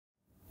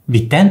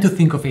We tend to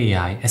think of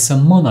AI as a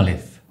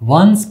monolith,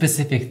 one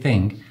specific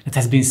thing that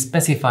has been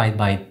specified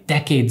by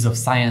decades of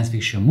science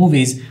fiction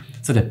movies,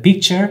 so the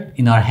picture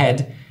in our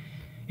head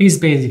is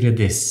basically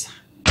this.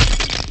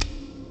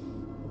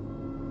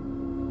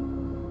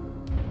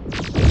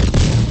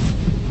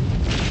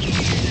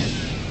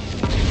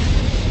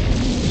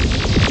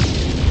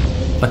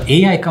 But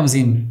AI comes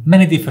in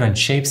many different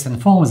shapes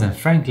and forms, and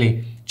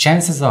frankly,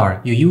 chances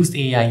are you use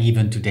AI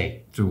even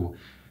today through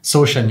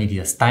social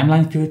media's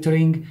timeline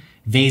filtering,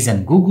 Waze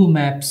and Google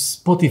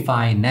Maps,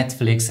 Spotify,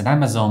 Netflix and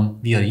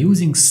Amazon. We are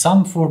using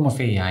some form of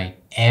AI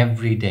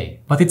every day.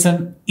 But it's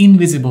an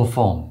invisible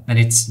form, and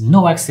it's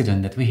no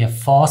accident that we have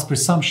false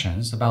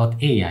presumptions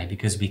about AI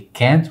because we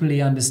can't really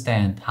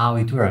understand how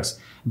it works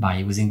by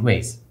using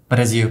Waze. But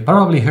as you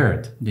probably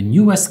heard, the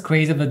newest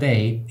craze of the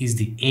day is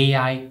the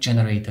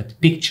AI-generated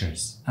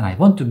pictures. And I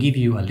want to give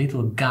you a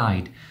little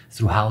guide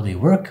through how they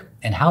work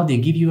and how they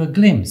give you a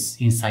glimpse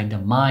inside the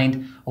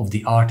mind of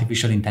the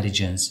artificial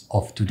intelligence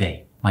of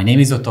today. My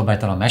name is Otto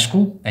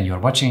Bertalan-Mescu, and you're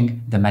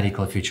watching The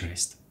Medical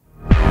Futurist.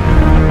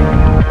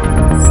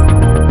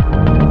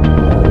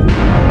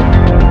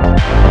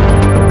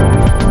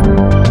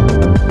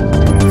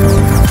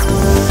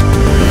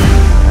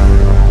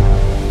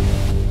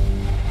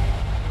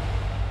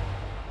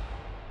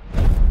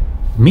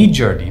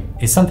 Midjourney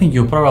is something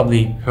you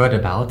probably heard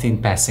about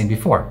in passing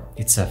before.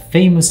 It's a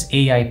famous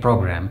AI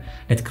program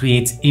that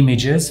creates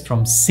images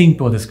from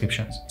simple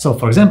descriptions. So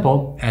for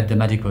example, at The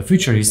Medical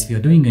Futurist, we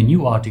are doing a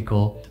new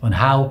article on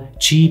how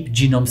cheap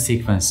genome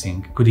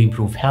sequencing could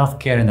improve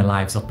healthcare and the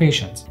lives of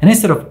patients. And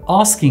instead of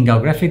asking our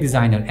graphic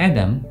designer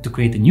Adam to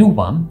create a new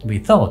one, we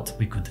thought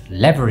we could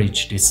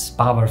leverage this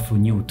powerful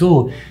new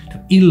tool to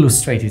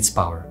illustrate its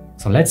power.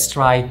 So let's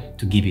try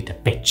to give it a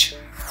pitch.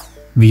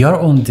 We are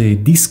on the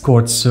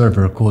Discord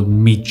server called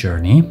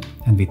Midjourney,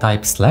 and we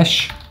type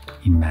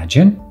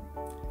 /imagine,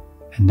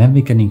 and then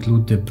we can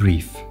include the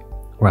brief.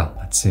 Well,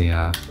 let's say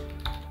a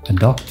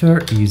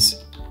doctor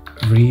is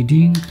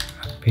reading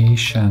a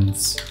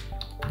patient's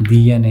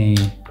DNA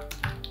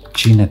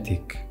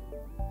genetic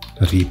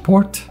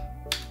report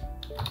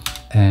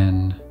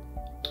and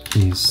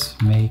is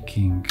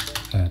making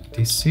a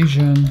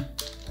decision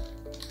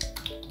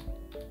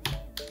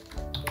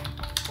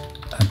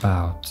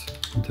about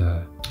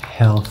the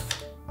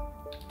health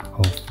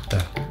of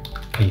the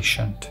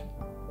patient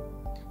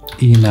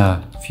in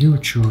a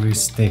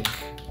futuristic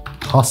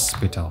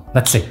hospital.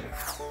 Let's see.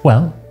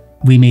 Well,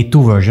 we made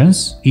two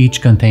versions.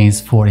 Each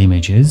contains 4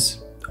 images.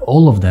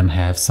 All of them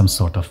have some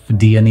sort of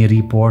DNA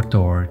report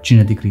or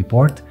genetic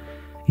report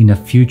in a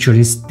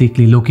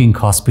futuristically looking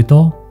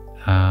hospital.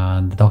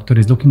 The doctor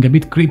is looking a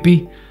bit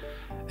creepy,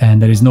 and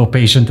there is no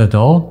patient at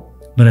all,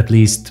 but at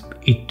least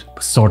it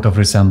sort of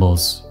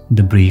resembles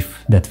the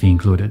brief that we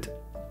included.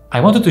 I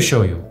wanted to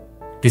show you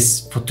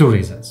this for 2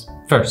 reasons.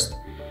 First,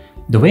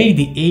 the way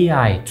the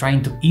AI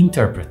trying to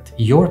interpret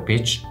your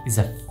pitch is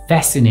a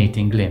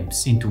fascinating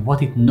glimpse into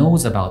what it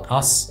knows about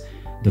us,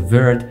 the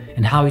world,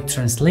 and how it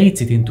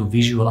translates it into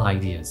visual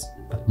ideas.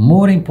 But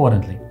more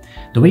importantly,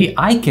 the way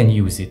I can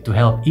use it to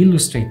help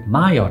illustrate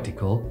my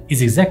article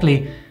is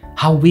exactly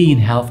how we in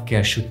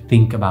healthcare should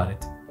think about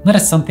it. Not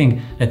as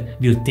something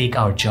that will take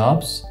our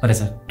jobs, but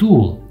as a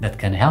tool that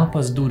can help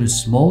us do the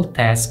small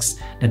tasks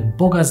that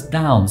bog us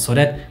down so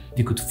that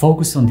we could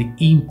focus on the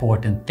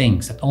important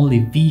things that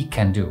only we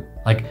can do,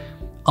 like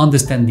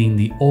understanding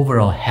the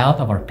overall health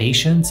of our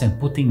patients and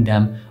putting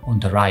them on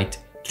the right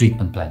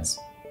treatment plans.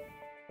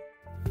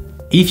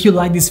 If you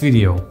like this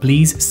video,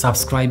 please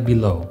subscribe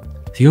below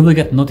so you will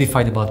get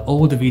notified about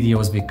all the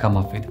videos we come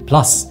up with.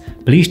 Plus,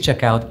 please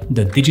check out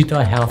the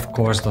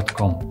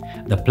digitalhealthcourse.com,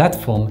 the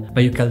platform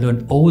where you can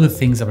learn all the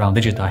things around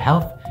digital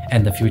health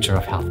and the future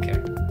of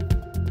healthcare.